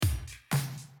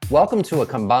Welcome to a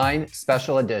combined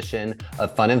special edition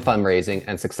of Fun and Fundraising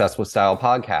and Success with Style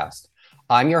podcast.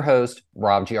 I'm your host,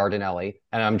 Rob Giardinelli,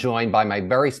 and I'm joined by my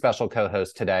very special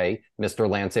co-host today, Mr.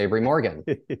 Lance Avery Morgan.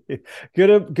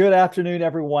 Good afternoon,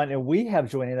 everyone. And we have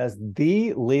joining us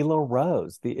the Lela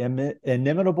Rose, the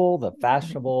inimitable, the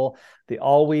fashionable, the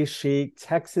always chic,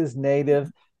 Texas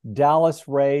native, Dallas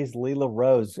raised Lela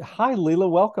Rose. Hi, Lela.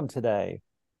 Welcome today.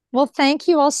 Well, thank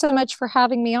you all so much for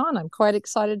having me on. I'm quite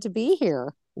excited to be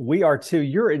here. We are too.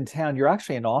 You're in town. You're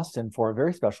actually in Austin for a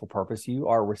very special purpose. You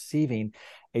are receiving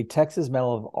a Texas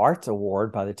Medal of Arts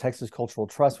Award by the Texas Cultural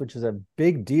Trust, which is a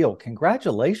big deal.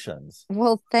 Congratulations.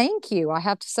 Well, thank you. I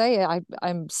have to say,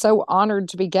 I'm so honored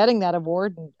to be getting that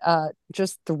award and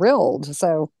just thrilled.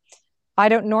 So I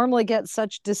don't normally get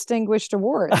such distinguished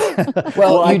awards.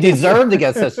 Well, you deserve to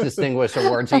get such distinguished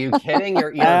awards. Are you kidding?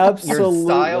 Your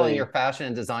style and your fashion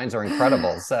and designs are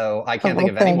incredible. So I can't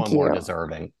think of anyone more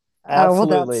deserving.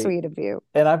 Absolutely. Oh, well, that's sweet of you.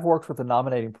 And I've worked with the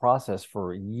nominating process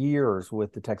for years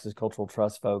with the Texas Cultural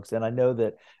Trust folks. And I know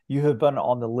that you have been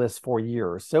on the list for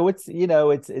years. So it's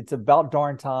about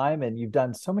darn time. And you've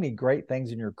done so many great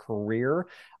things in your career.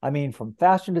 I mean, from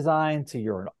fashion design to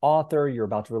you're an author, you're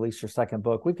about to release your second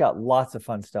book. We've got lots of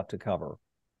fun stuff to cover.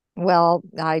 Well,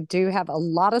 I do have a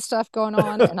lot of stuff going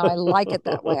on, and I like it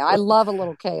that way. I love a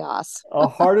little chaos.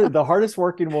 The hardest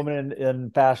working woman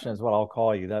in fashion is what I'll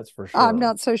call you. That's for sure. I'm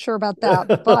not so sure about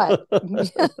that, but.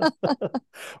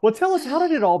 Well, tell us, how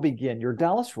did it all begin? You're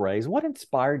Dallas raised. What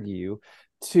inspired you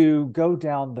to go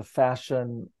down the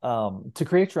fashion, to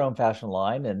create your own fashion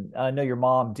line? And I know your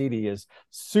mom, Dee Dee, is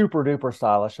super duper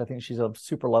stylish. I think she's a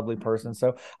super lovely person.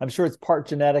 So I'm sure it's part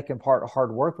genetic and part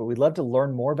hard work, but we'd love to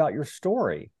learn more about your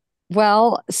story.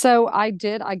 Well, so I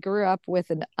did. I grew up with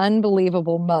an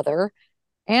unbelievable mother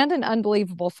and an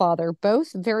unbelievable father, both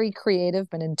very creative,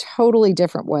 but in totally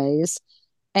different ways.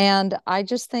 And I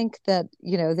just think that,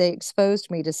 they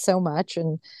exposed me to so much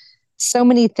and so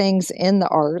many things in the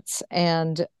arts.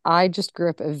 And I just grew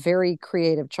up a very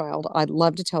creative child. I'd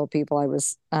love to tell people I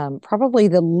was probably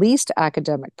the least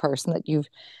academic person that you've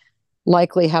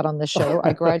likely had on the show.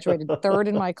 I graduated third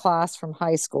in my class from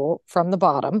high school from the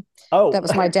bottom. Oh, that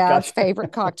was my dad's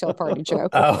favorite cocktail party joke.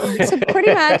 Oh. So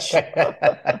pretty much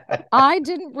I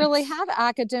didn't really have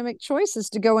academic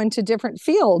choices to go into different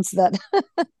fields that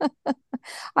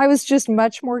I was just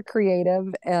much more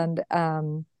creative and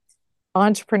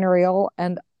entrepreneurial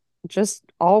and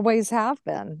just always have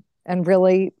been and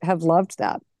really have loved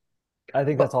that. I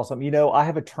think that's awesome. I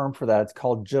have a term for that. It's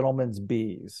called gentleman's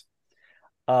bees.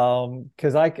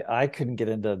 Because I couldn't get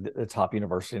into the top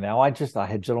university. Now I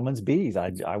had gentlemen's B's.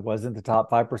 I wasn't the top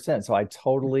 5%. So I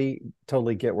totally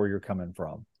get where you're coming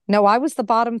from. No, I was the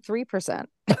bottom 3%.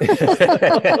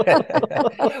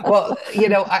 Well,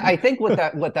 I think what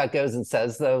that goes and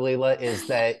says though, Lela, is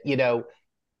that,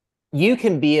 you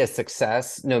can be a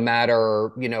success no matter,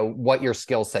 what your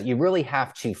skill set. You really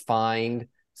have to find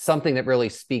something that really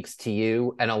speaks to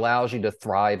you and allows you to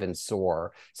thrive and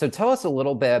soar. So tell us a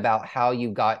little bit about how you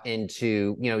got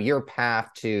into, your path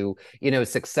to,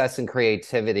 success and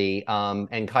creativity,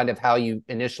 and kind of how you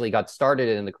initially got started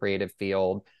in the creative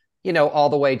field, all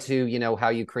the way to, how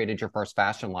you created your first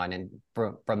fashion line and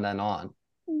from then on.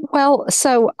 Well,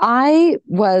 so I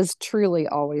was truly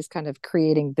always kind of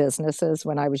creating businesses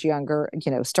when I was younger,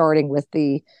 starting with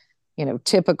the,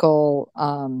 typical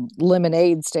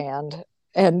lemonade stand.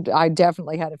 And I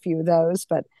definitely had a few of those,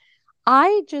 but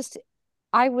I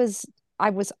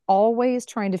was always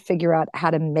trying to figure out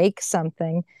how to make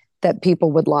something that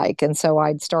people would like. And so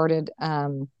I'd started,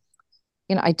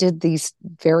 I did these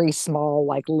very small,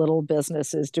 like little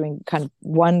businesses doing kind of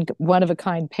one of a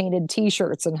kind painted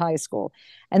t-shirts in high school.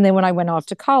 And then when I went off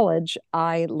to college,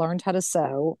 I learned how to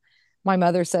sew. My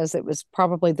mother says it was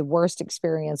probably the worst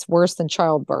experience, worse than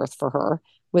childbirth for her,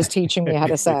 was teaching me how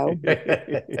to sew.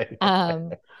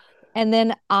 And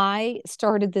then I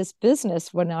started this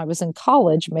business when I was in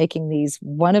college, making these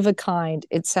one of a kind.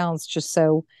 It sounds just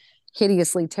so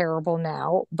hideously terrible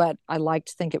now, but I like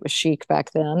to think it was chic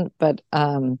back then, but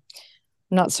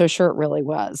not so sure it really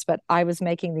was. But I was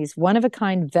making these one of a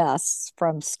kind vests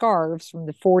from scarves from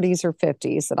the 40s or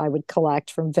 50s that I would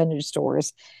collect from vintage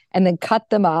stores and then cut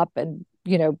them up and,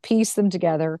 piece them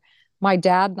together. My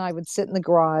dad and I would sit in the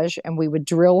garage and we would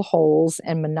drill holes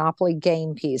in Monopoly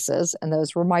game pieces. And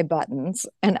those were my buttons.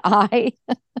 And I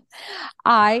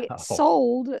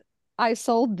sold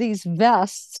these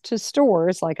vests to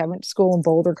stores. Like I went to school in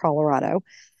Boulder, Colorado.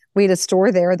 We had a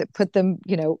store there that put them,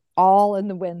 all in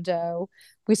the window.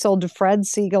 We sold to Fred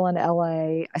Siegel in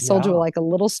LA. I sold to like a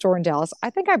little store in Dallas.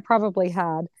 I think I probably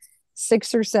had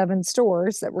 6 or 7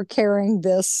 stores that were carrying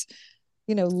this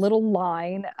little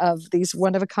line of these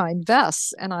one of a kind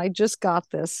vests. And I just got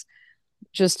this,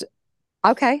 just,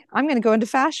 okay, I'm going to go into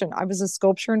fashion. I was a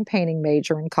sculpture and painting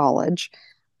major in college,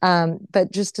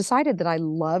 but just decided that I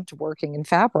loved working in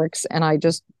fabrics and I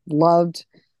just loved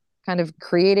kind of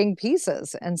creating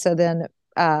pieces. And so then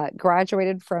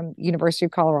graduated from University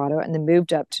of Colorado and then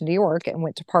moved up to New York and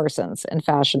went to Parsons in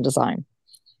fashion design.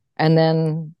 And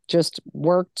then just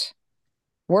worked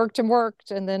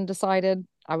and then decided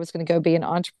I was going to go be an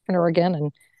entrepreneur again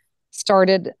and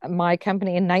started my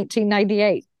company in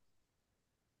 1998.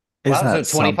 Isn't Wow, so that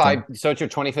something? so it's your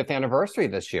 25th anniversary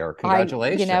this year. You know what?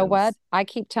 Congratulations. I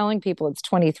keep telling people it's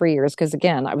 23 years because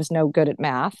again, I was no good at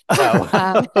math.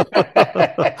 Oh.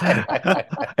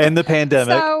 And the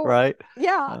pandemic, So right?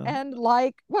 yeah, and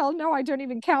like, well, no, I don't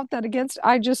even count that against.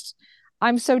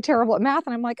 I'm so terrible at math,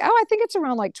 and I'm like, oh, I think it's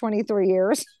around like 23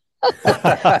 years. So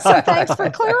thanks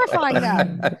for clarifying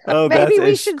that. Oh, that's Maybe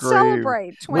we should extreme.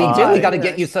 celebrate We do. We 23 got I to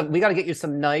get you years. some. We got to get you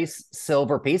some nice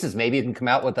silver pieces. Maybe you can come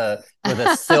out with a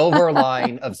silver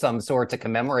line of some sort to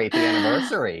commemorate the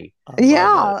anniversary. I love it.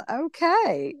 Yeah,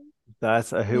 okay.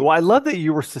 That's a who. Well, I love that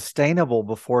you were sustainable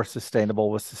before sustainable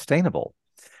was sustainable.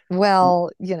 Well,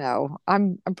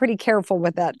 I'm pretty careful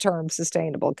with that term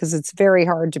sustainable because it's very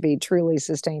hard to be truly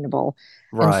sustainable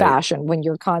in Right. fashion when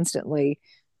you're constantly,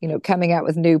 coming out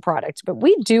with new products. But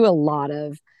we do a lot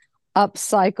of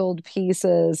upcycled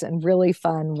pieces and really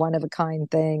fun one of a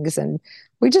kind things, and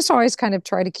we just always kind of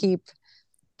try to keep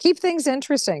things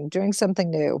interesting, doing something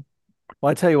new.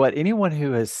 Well, I tell you what, anyone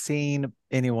who has seen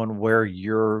anyone wear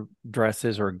your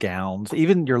dresses or gowns,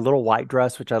 even your little white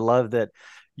dress, which I love that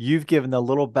you've given the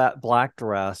little black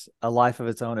dress a life of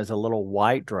its own as a little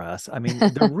white dress. I mean,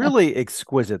 they're really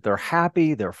exquisite. They're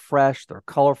happy, they're fresh, they're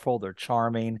colorful, they're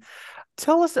charming.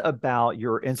 Tell us about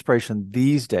your inspiration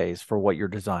these days for what you're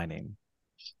designing.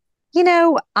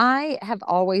 I have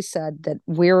always said that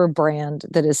we're a brand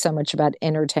that is so much about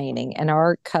entertaining, and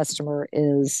our customer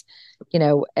is,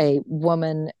 a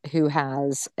woman who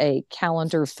has a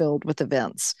calendar filled with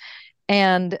events.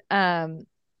 And I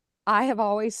have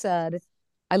always said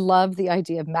I love the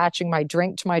idea of matching my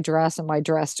drink to my dress and my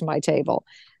dress to my table.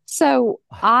 So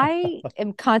I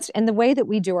am constant, and the way that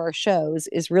we do our shows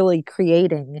is really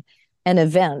creating an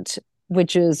event,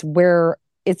 which is where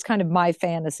it's kind of my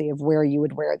fantasy of where you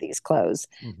would wear these clothes.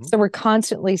 Mm-hmm. So we're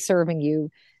constantly serving you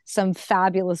some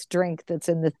fabulous drink that's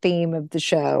in the theme of the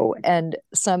show and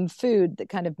some food that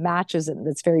kind of matches it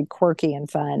that's very quirky and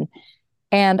fun.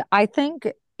 And I think,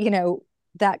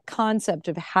 that concept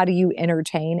of how do you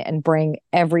entertain and bring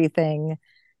everything,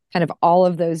 kind of all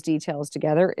of those details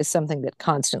together is something that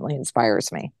constantly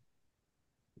inspires me.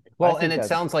 I Well, and think it that's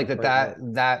sounds a like great way.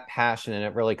 that passion and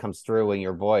it really comes through in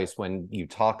your voice when you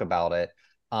talk about it.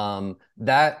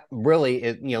 That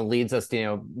really leads us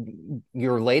to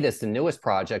your latest and newest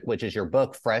project, which is your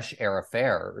book, Fresh Air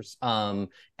Affairs. And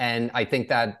I think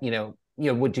that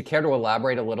would you care to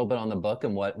elaborate a little bit on the book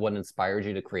and what inspired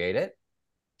you to create it?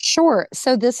 Sure.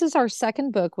 So this is our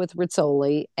second book with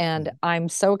Rizzoli, and I'm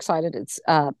so excited. It's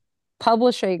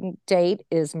publishing date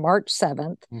is March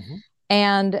 7th. Mm-hmm.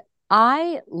 And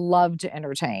I love to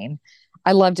entertain.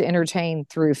 I love to entertain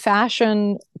through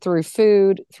fashion, through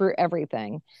food, through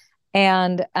everything.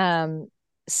 And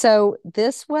so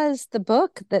this was the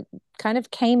book that kind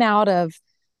of came out of,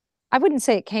 I wouldn't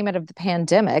say it came out of the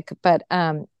pandemic, but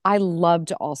I love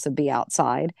to also be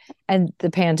outside. And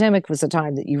the pandemic was a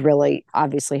time that you really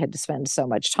obviously had to spend so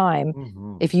much time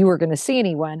Mm-hmm. if you were going to see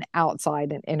anyone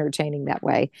outside and entertaining that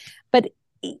way. But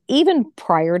even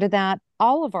prior to that,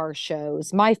 all of our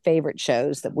shows, my favorite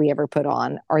shows that we ever put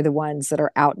on are the ones that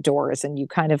are outdoors and you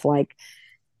kind of like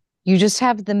you just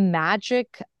have the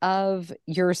magic of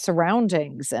your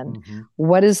surroundings and Mm-hmm.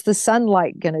 what is the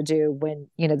sunlight going to do when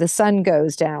the sun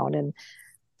goes down and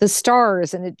the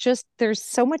stars, and it just there's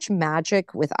so much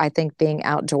magic with I think being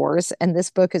outdoors, and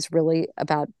this book is really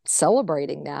about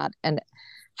celebrating that. And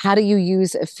how do you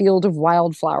use a field of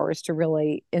wildflowers to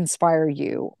really inspire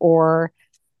you, or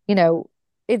you know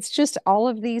it's just all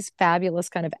of these fabulous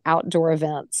kind of outdoor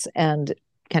events and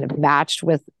kind of matched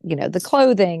with the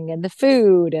clothing and the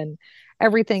food, and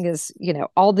everything is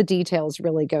all the details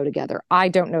really go together. I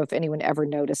don't know if anyone ever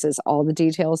notices all the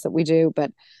details that we do,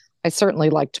 but I certainly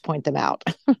like to point them out.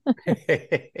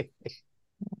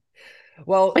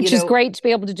 Well, Which is great to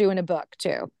be able to do in a book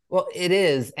too. well, it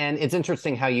is, and it's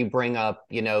interesting how you bring up,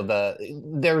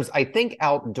 there's, I think,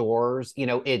 outdoors,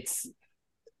 it's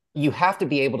you have to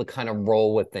be able to kind of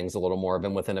roll with things a little more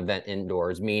than with an event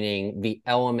indoors, meaning the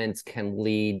elements can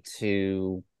lead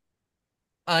to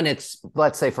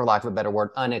let's say, for lack of a better word,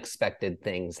 unexpected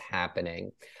things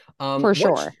happening. For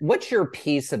sure. What's your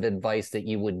piece of advice that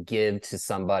you would give to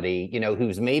somebody,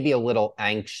 who's maybe a little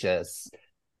anxious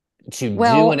to do an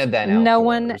Well, event no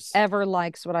one outdoors? ever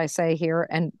likes what I say here.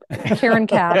 And Karen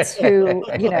Katz, who,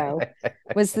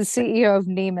 was the CEO of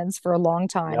Neiman's for a long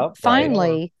time, Yep, for Right. sure.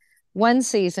 finally, one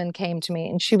season came to me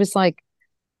and she was like,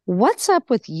 "What's up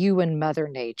with you and Mother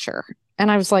Nature?" And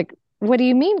I was like, "What do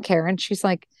you mean, Karen?" She's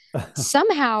like,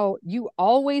 "Somehow you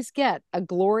always get a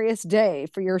glorious day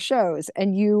for your shows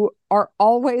and you are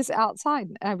always outside."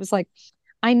 And I was like,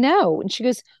 "I know." And she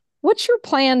goes, "What's your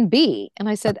plan B?" And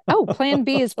I said, "Oh, plan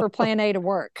B is for plan A to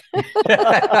work."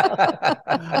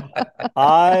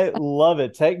 I love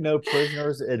it. Take no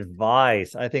prisoners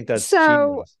advice. I think that's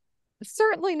So genius.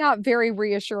 certainly not very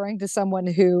reassuring to someone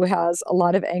who has a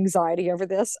lot of anxiety over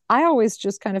this. I always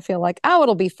just kind of feel like, oh,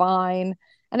 it'll be fine.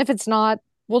 And if it's not,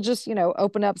 we'll just,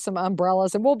 open up some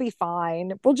umbrellas and we'll be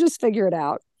fine. We'll just figure it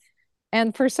out.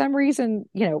 And for some reason,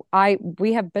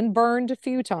 we have been burned a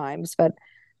few times, but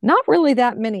not really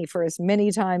that many for as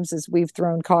many times as we've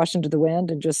thrown caution to the wind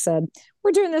and just said,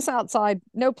 we're doing this outside,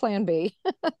 no plan B.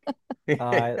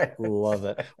 I love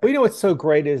it. Well, what's so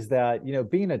great is that,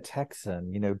 being a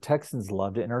Texan, Texans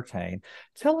love to entertain.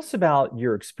 Tell us about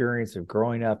your experience of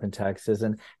growing up in Texas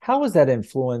and how has that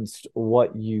influenced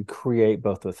what you create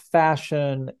both with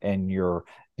fashion and your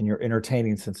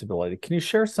entertaining sensibility. Can you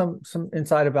share some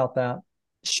insight about that?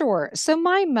 Sure. So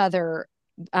my mother,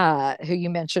 who you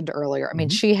mentioned earlier, I mean,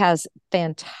 Mhm. she has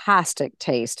fantastic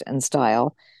taste and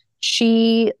style.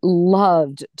 She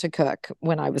loved to cook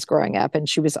when I was growing up, and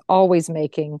she was always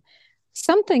making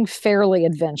something fairly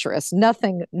adventurous.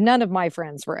 None of my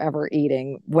friends were ever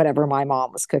eating whatever my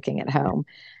mom was cooking at home.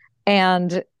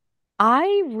 And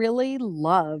I really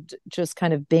loved just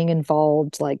kind of being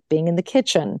involved, like being in the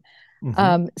kitchen,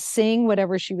 Mhm. seeing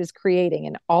whatever she was creating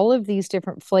and all of these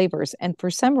different flavors. And for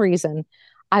some reason,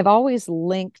 I've always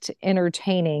linked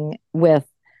entertaining with,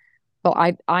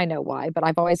 well, I know why, but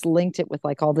I've always linked it with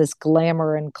like all this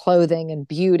glamour and clothing and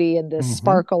beauty and this Mhm.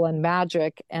 sparkle and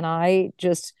magic. And I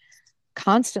just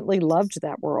constantly loved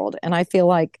that world. And I feel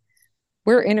like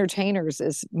we're entertainers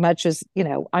as much as,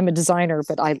 I'm a designer,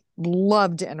 but I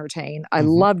love to entertain. I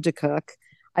Mhm. love to cook.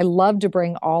 I love to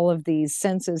bring all of these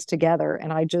senses together.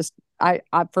 And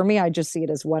for me, I just see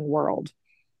it as one world.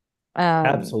 Um,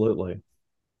 Absolutely.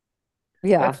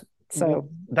 yeah. That's So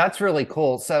that's really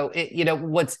cool. So,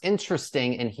 what's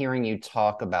interesting in hearing you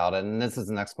talk about it, and this is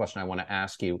the next question I want to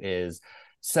ask you is,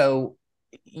 so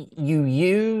you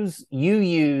use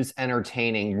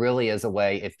entertaining really as a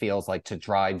way, it feels like, to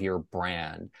drive your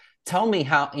brand. Tell me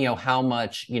how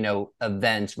much,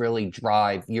 events really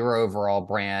drive your overall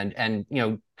brand and,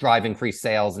 drive increased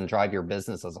sales and drive your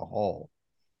business as a whole.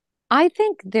 I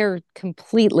think they're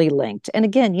completely linked. And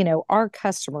again, our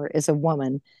customer is a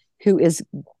woman who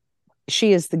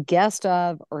she is the guest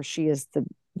of, or she is the,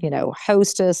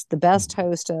 hostess, the best Mhm.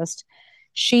 hostess.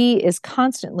 She is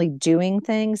constantly doing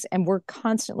things, and we're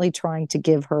constantly trying to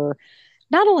give her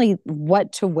not only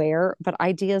what to wear, but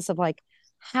ideas of like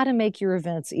how to make your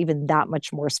events even that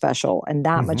much more special and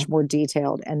that much Mhm. more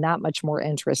detailed and that much more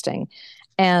interesting.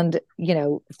 And,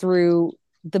 through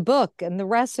the book and the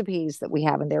recipes that we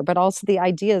have in there, but also the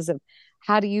ideas of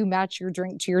how do you match your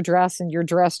drink to your dress and your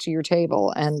dress to your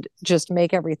table and just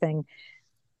make everything.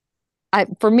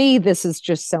 For me, this is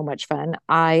just so much fun.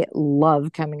 I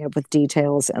love coming up with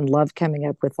details and love coming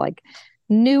up with like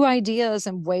new ideas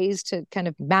and ways to kind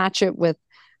of match it with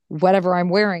whatever I'm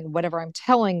wearing, whatever I'm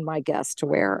telling my guests to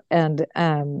wear. And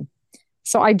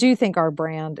so I do think our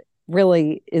brand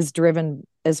really is driven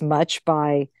as much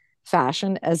by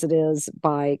fashion as it is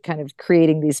by kind of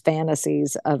creating these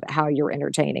fantasies of how you're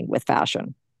entertaining with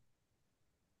fashion.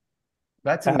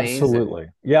 That's amazing. Absolutely.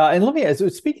 Yeah. And let me ask, so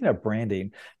speaking of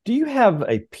branding, do you have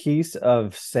a piece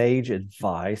of sage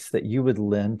advice that you would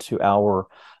lend to our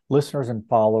listeners and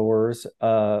followers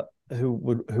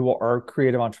who are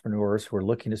creative entrepreneurs who are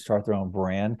looking to start their own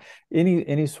brand?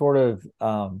 Any sort of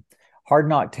hard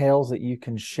knock tales that you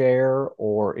can share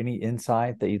or any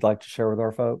insight that you'd like to share with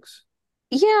our folks?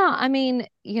 Yeah, I mean,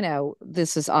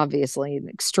 this is obviously an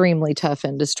extremely tough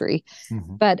industry,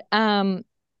 Mhm. but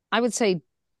I would say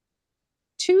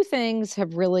two things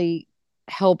have really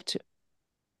helped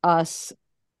us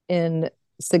in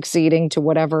succeeding to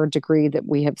whatever degree that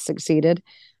we have succeeded.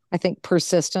 I think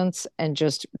persistence and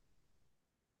just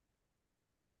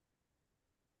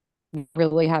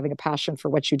really having a passion for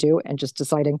what you do and just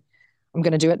deciding, I'm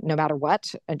going to do it no matter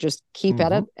what, and just keep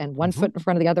at it, and one foot in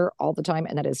front of the other all the time.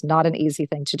 And that is not an easy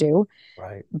thing to do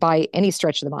by any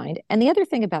stretch of the mind. And the other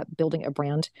thing about building a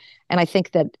brand, and I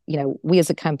think that, we as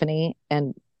a company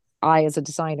and I as a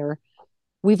designer,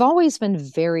 we've always been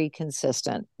very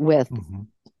consistent with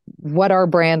what our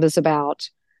brand is about,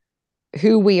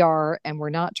 who we are, and we're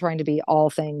not trying to be all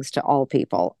things to all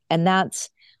people. And I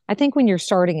think when you're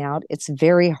starting out, it's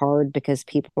very hard because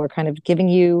people are kind of giving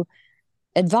you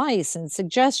advice and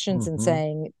suggestions and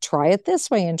saying, try it this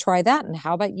way and try that. And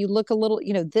how about you look a little,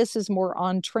 this is more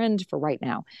on trend for right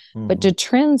now. But do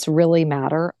trends really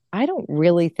matter? I don't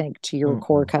really think to your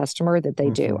core customer that they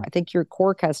do. I think your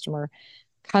core customer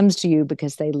comes to you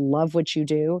because they love what you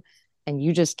do, and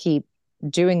you just keep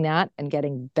doing that and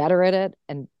getting better at it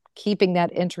and keeping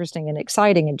that interesting and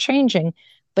exciting and changing,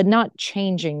 but not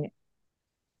changing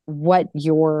what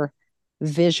your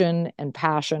vision and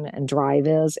passion and drive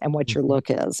is and what your look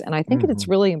is. And I think it's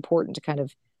really important to kind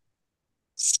of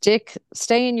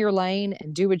stay in your lane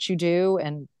and do what you do.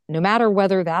 And no matter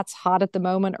whether that's hot at the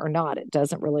moment or not, it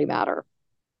doesn't really matter.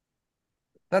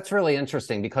 That's really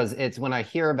interesting, because it's when I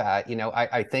hear that,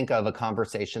 I think of a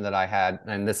conversation that I had,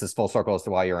 and this is full circle as to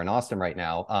why you're in Austin right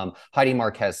now. Heidi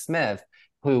Marquez Smith,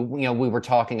 who, we were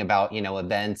talking about,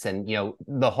 events and,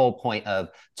 the whole point of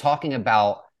talking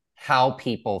about how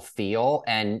people feel.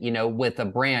 And, with a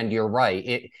brand, you're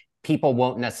right. People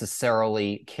won't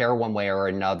necessarily care one way or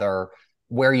another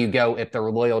where you go if they're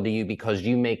loyal to you, because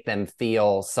you make them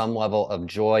feel some level of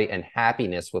joy and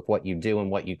happiness with what you do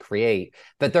and what you create,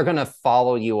 that they're going to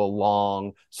follow you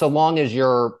along. So long as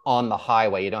you're on the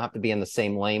highway, you don't have to be in the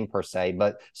same lane per se,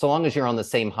 but so long as you're on the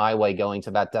same highway going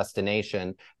to that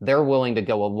destination, they're willing to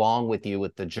go along with you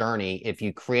with the journey if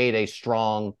you create a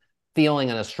strong feeling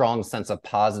and a strong sense of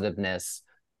positiveness,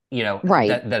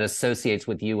 that associates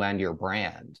with you and your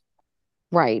brand.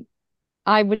 Right.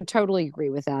 I would totally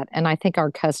agree with that. And I think our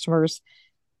customers,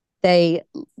 the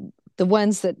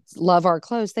ones that love our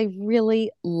clothes, they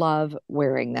really love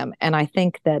wearing them. And I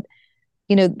think that,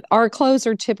 our clothes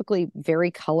are typically very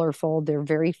colorful. They're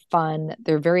very fun.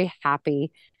 They're very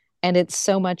happy. And it's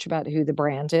so much about who the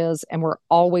brand is. And we're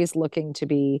always looking to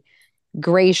be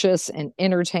gracious and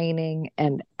entertaining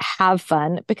and have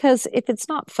fun, because if it's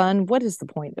not fun, what is the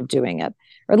point of doing it?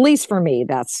 Or at least for me,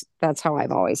 that's how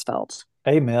I've always felt.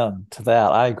 Amen to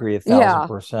that. I agree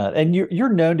 1,000%. And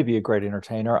you're known to be a great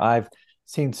entertainer. I've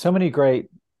seen so many great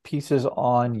pieces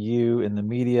on you in the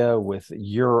media with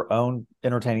your own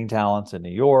entertaining talents in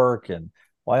New York and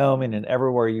Wyoming and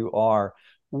everywhere you are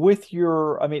with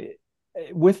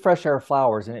with Fresh Air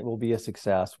Flowers, and it will be a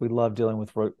success. We love dealing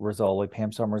with Rizzoli.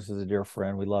 Pam Summers is a dear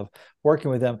friend. We love working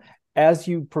with them. As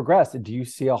you progress, do you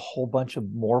see a whole bunch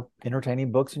of more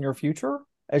entertaining books in your future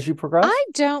as you progress? I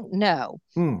don't know.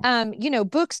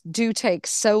 Books do take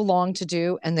so long to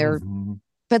do, and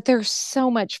but they're so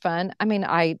much fun.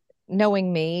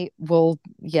 Knowing me, we'll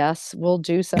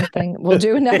do something. We'll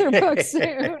do another book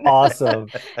soon. Awesome.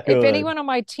 If anyone on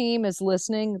my team is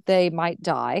listening, they might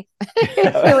die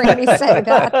hearing me say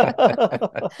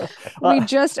that. We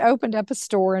just opened up a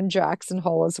store in Jackson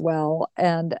Hole as well.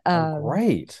 And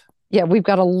great. Yeah, we've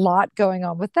got a lot going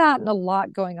on with that, and a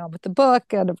lot going on with the book,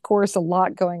 and of course, a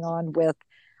lot going on with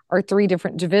our 3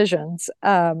 different divisions.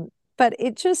 But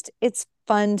it's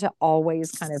fun to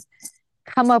always kind of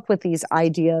come up with these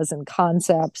ideas and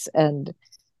concepts and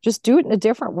just do it in a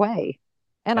different way.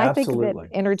 And Absolutely. I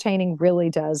think that entertaining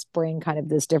really does bring kind of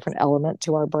this different element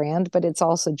to our brand, but it's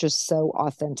also just so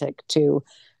authentic to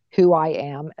who I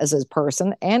am as a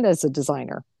person and as a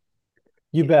designer.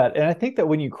 You bet. And I think that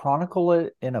when you chronicle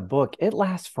it in a book, it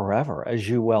lasts forever, as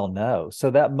you well know.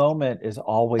 So that moment is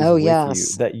always with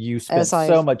you, that you spent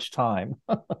so much time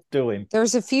doing.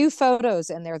 There's a few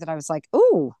photos in there that I was like,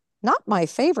 ooh, not my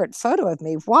favorite photo of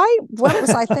me. Why? What was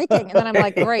I thinking? And then I'm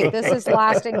like, great, this is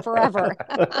lasting forever.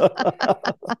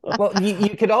 Well, you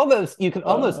could almost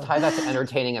tie that to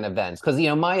entertaining and events, because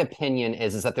my opinion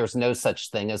is that there's no such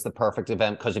thing as the perfect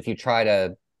event, because if you try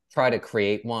to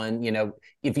create one,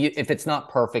 if it's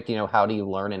not perfect, how do you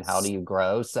learn and how do you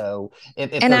grow? So if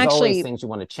there's always things you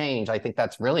want to change, I think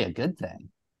that's really a good thing.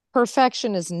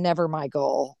 Perfection is never my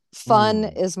goal. Fun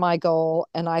is my goal,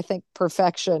 and I think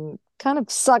perfection kind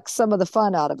of sucks some of the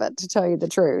fun out of it, to tell you the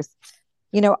truth.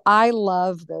 I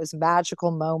love those magical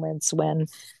moments when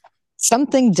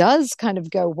something does kind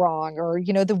of go wrong, or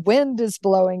the wind is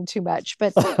blowing too much,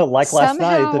 but like somehow, last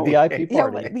night the VIP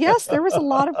party. Yes, there was a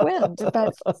lot of wind,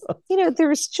 but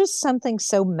there's just something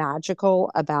so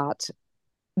magical about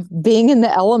being in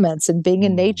the elements and being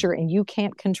in nature, and you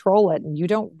can't control it, and you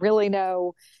don't really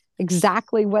know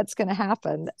exactly what's going to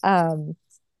happen.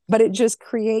 but it just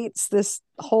creates this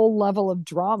whole level of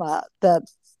drama that,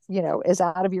 is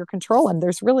out of your control. And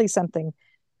there's really something,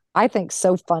 I think,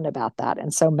 so fun about that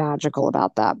and so magical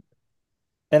about that.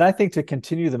 And I think, to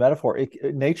continue the metaphor,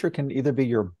 nature can either be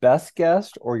your best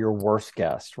guest or your worst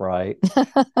guest, right?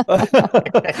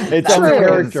 It's True. a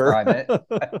character.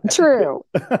 True.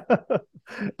 But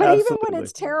Absolutely. even when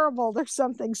it's terrible, there's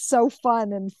something so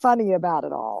fun and funny about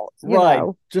it all. Right.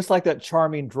 Just like that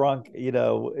charming drunk,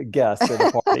 guest at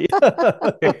a party.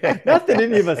 Not that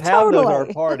any of us have those at our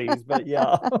parties, but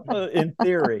yeah, in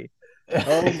theory.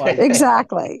 Oh my God.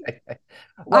 Exactly.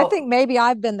 Well, I think maybe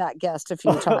I've been that guest a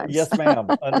few times. Yes, ma'am.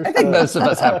 Understood. I think most of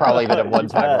us have probably been at one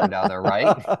time or another,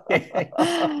 right?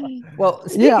 Well,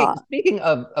 speaking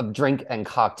of drink and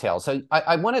cocktails, so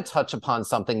I want to touch upon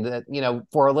something that,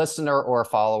 for a listener or a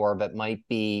follower that might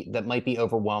be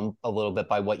overwhelmed a little bit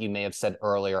by what you may have said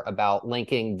earlier about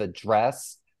linking the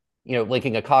dress,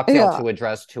 linking a cocktail to a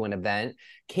dress to an event.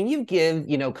 Can you give,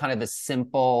 kind of a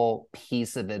simple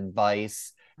piece of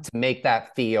advice to make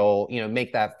that feel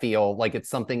like it's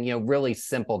something, really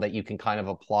simple that you can kind of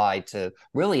apply to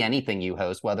really anything you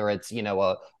host, whether it's,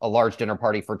 a large dinner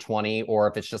party for 20, or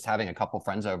if it's just having a couple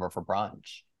friends over for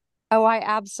brunch? Oh, I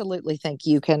absolutely think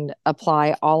you can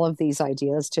apply all of these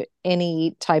ideas to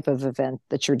any type of event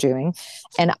that you're doing.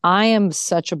 And I am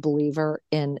such a believer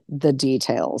in the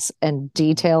details, and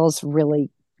details really,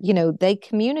 they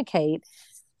communicate,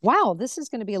 wow, this is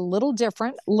going to be a little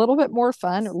different, a little bit more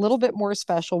fun, a little bit more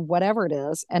special, whatever it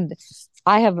is. And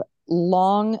I have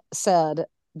long said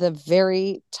the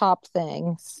very top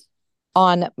thing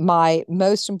on my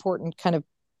most important kind of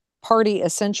party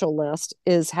essential list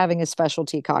is having a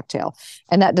specialty cocktail.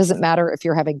 And that doesn't matter if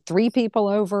you're having 3 people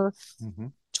over,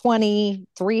 20,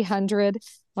 300.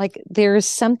 Like, there's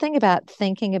something about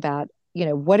thinking about,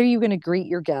 what are you going to greet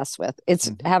your guests with?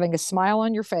 It's having a smile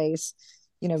on your face,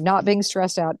 not being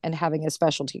stressed out, and having a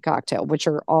specialty cocktail, which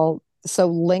are all so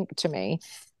linked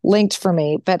for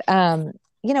me. But,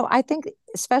 I think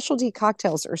specialty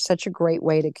cocktails are such a great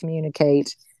way to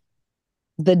communicate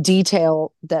the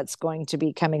detail that's going to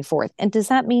be coming forth. And does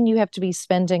that mean you have to be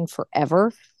spending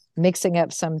forever mixing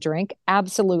up some drink?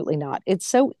 Absolutely not. It's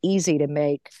so easy to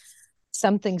make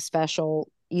something special,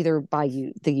 either by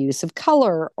the use of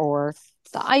color or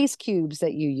the ice cubes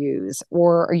that you use,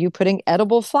 or are you putting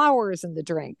edible flowers in the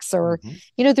drinks, or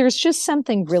there's just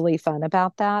something really fun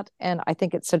about that. And I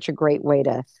think it's such a great way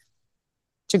to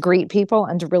greet people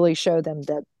and to really show them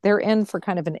that they're in for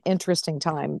kind of an interesting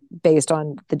time based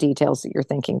on the details that you're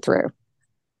thinking through.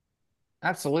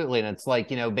 Absolutely. And it's like,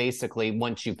 basically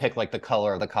once you pick like the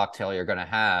color of the cocktail you're going to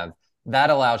have, that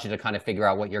allows you to kind of figure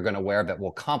out what you're going to wear that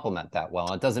will complement that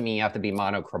well. It doesn't mean you have to be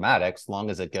monochromatic, as long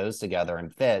as it goes together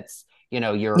and fits.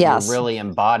 You're really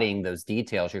embodying those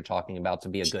details you're talking about to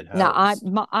be a good host.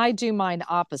 Now, I do mine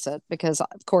opposite, because,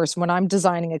 of course, when I'm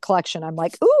designing a collection, I'm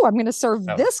like, ooh, I'm going to serve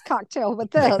this cocktail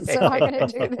with this, and I'm going to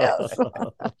do this.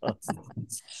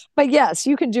 But yes,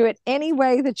 you can do it any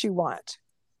way that you want.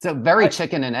 So very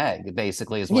chicken and egg,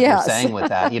 basically, is what you're saying with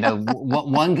that.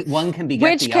 One can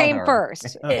beget which the came other.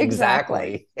 first.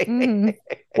 Exactly.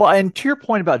 Well, and to your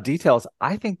point about details,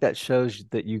 I think that shows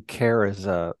that you care as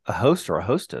a host or a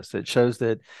hostess. It shows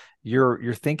that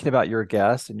you're thinking about your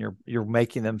guests, and you're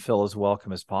making them feel as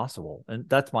welcome as possible. And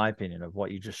that's my opinion of what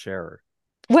you just shared.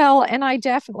 Well, and I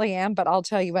definitely am, but I'll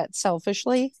tell you what,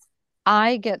 selfishly,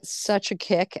 I get such a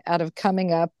kick out of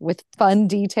coming up with fun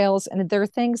details. And there are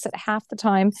things that half the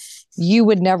time you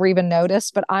would never even notice,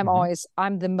 but I'm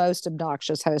the most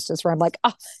obnoxious hostess, where I'm like,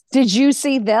 oh, did you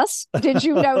see this? Did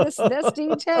you notice this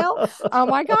detail? Oh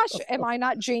my gosh, am I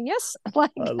not genius? I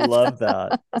love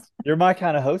that. You're my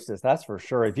kind of hostess, that's for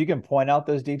sure. If you can point out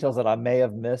those details that I may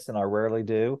have missed, and I rarely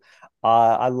do,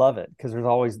 I love it, because there's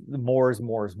always more is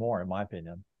more, in my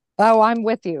opinion. Oh, I'm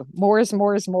with you. More is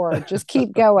more. Just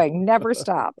keep going. Never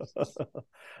stop.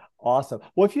 Awesome.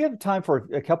 Well, if you have time for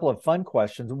a couple of fun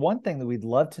questions, one thing that we'd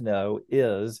love to know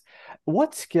is,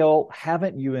 what skill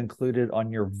haven't you included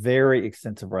on your very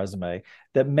extensive resume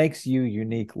that makes you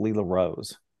unique, Lela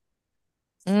Rose?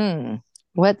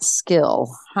 What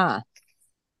skill?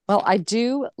 Well, I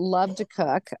do love to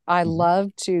cook. I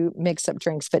love to mix up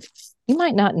drinks, but you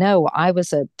might not know, I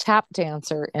was a tap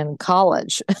dancer in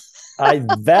college.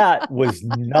 That was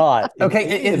not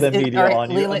okay. The media on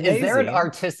you. Lela, is there an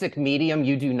artistic medium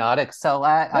you do not excel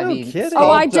at? No kidding.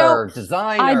 Sculptor,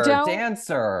 designer,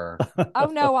 dancer. Oh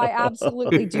no, I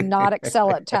absolutely do not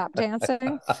excel at tap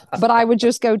dancing. But I would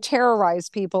just go terrorize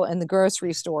people in the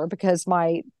grocery store, because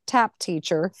my tap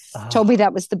teacher told me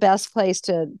that was the best place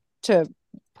to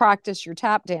practice your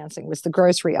tap dancing, was the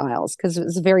grocery aisles, because it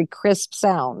was a very crisp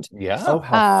sound. Yeah. Oh,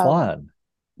 how fun.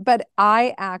 but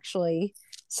I actually,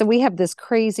 so we have this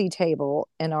crazy table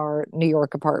in our New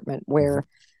York apartment where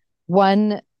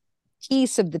one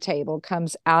piece of the table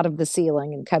comes out of the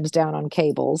ceiling and comes down on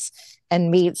cables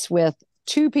and meets with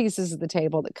two pieces of the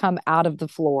table that come out of the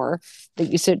floor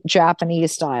that you sit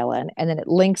Japanese style in. And then it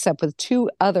links up with two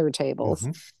other tables.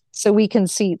 So we can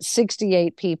seat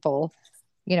 68 people,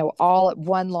 all at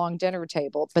one long dinner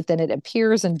table, but then it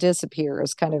appears and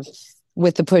disappears kind of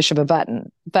with the push of a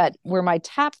button. But where my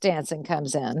tap dancing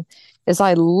comes in is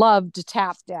I love to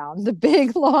tap down the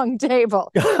big long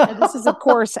table. And this is, of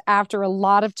course, after a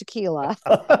lot of tequila.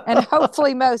 And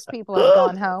hopefully most people have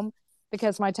gone home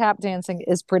because my tap dancing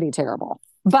is pretty terrible.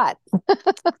 But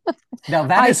now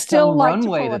that is still some like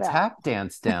runway to to tap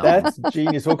dance down. That's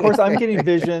genius. Well, of course, I'm getting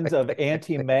visions of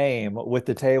Auntie Mame with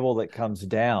the table that comes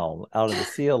down out of the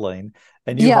ceiling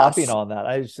and you hopping on that.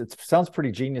 It sounds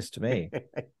pretty genius to me.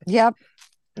 Yep.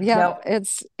 Yeah, now,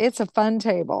 it's a fun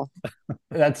table.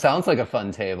 That sounds like a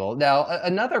fun table. Now,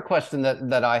 another question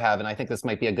that I have, and I think this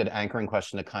might be a good anchoring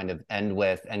question to kind of end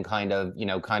with and kind of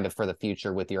for the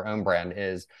future with your own brand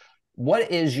is,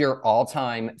 what is your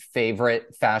all-time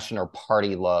favorite fashion or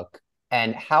party look,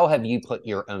 and how have you put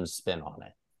your own spin on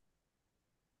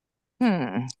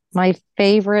it? My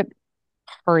favorite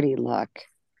party look.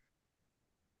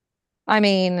 I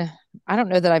mean, I don't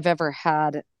know that I've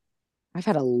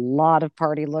had a lot of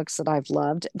party looks that I've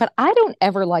loved, but I don't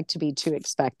ever like to be too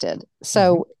expected.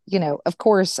 So, of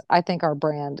course, I think our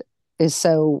brand is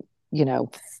so,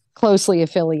 closely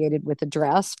affiliated with the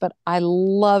dress, but I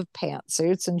love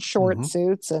pantsuits and short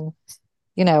suits. And,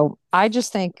 I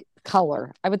just think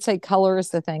color. I would say color is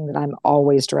the thing that I'm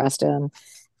always dressed in,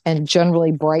 and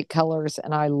generally bright colors.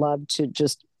 And I love to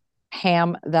just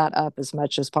ham that up as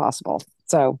much as possible.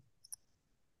 So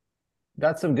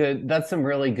that's some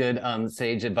really good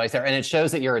sage advice there, and it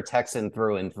shows that you're a Texan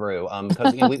through and through.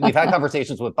 Because we've had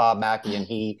conversations with Bob Mackey, and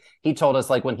he told us,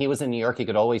 like, when he was in New York, he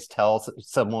could always tell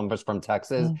someone was from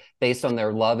Texas based on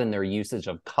their love and their usage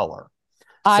of color.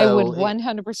 I would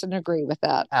 100% agree with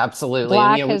that. Absolutely.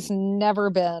 Black has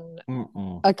never been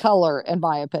a color, in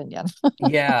my opinion.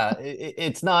 Yeah,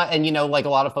 it's not. And, like, a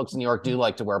lot of folks in New York do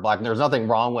like to wear black, and there's nothing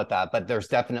wrong with that, but there's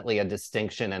definitely a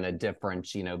distinction and a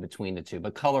difference, between the two.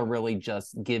 But color really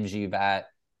just gives you that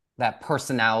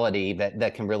personality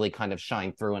that can really kind of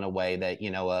shine through in a way that,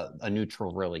 a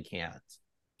neutral really can't.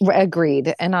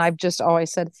 Agreed. And I've just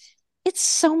always said, it's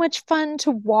so much fun to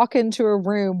walk into a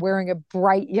room wearing a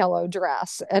bright yellow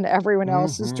dress and everyone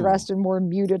else is dressed in more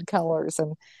muted colors.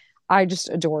 And I just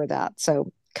adore that.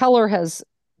 So color has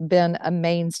been a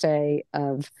mainstay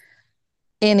of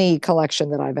any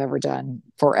collection that I've ever done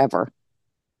forever.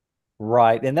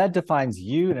 Right. And that defines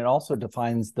you, and it also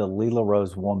defines the Lela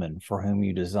Rose woman for whom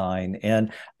you design.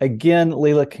 And again,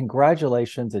 Lela,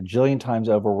 congratulations a jillion times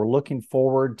over. We're looking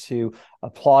forward to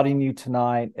applauding you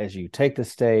tonight as you take the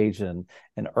stage and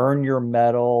earn your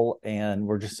medal. And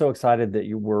we're just so excited that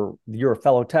you're a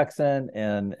fellow Texan,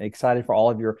 and excited for all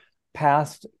of your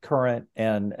past, current,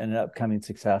 and upcoming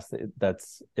success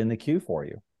that's in the queue for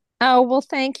you. Oh, well,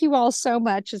 thank you all so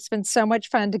much. It's been so much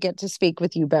fun to get to speak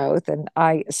with you both, and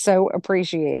I so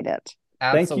appreciate it.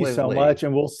 Absolutely. Thank you so much,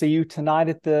 and we'll see you tonight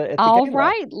at the All gala.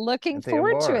 right, looking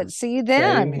forward to it. See you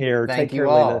then. Same here. Thank Take you care,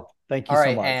 all. Lela. Thank you all so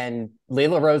right, much. And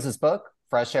Lela Rose's book,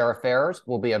 Fresh Air Affairs,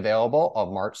 will be available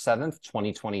on March 7th,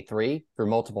 2023 through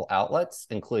multiple outlets,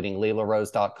 including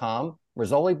lelarose.com,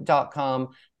 Rizzoli.com,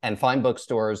 and fine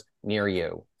bookstores near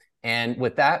you. And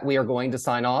with that, we are going to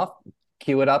sign off.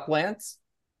 Cue it up, Lance.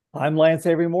 I'm Lance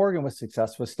Avery Morgan with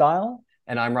Success with Style.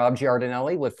 And I'm Rob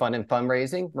Giardinelli with Fun and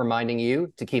Fundraising, reminding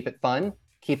you to keep it fun,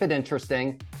 keep it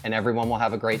interesting, and everyone will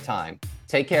have a great time.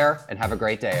 Take care and have a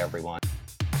great day, everyone.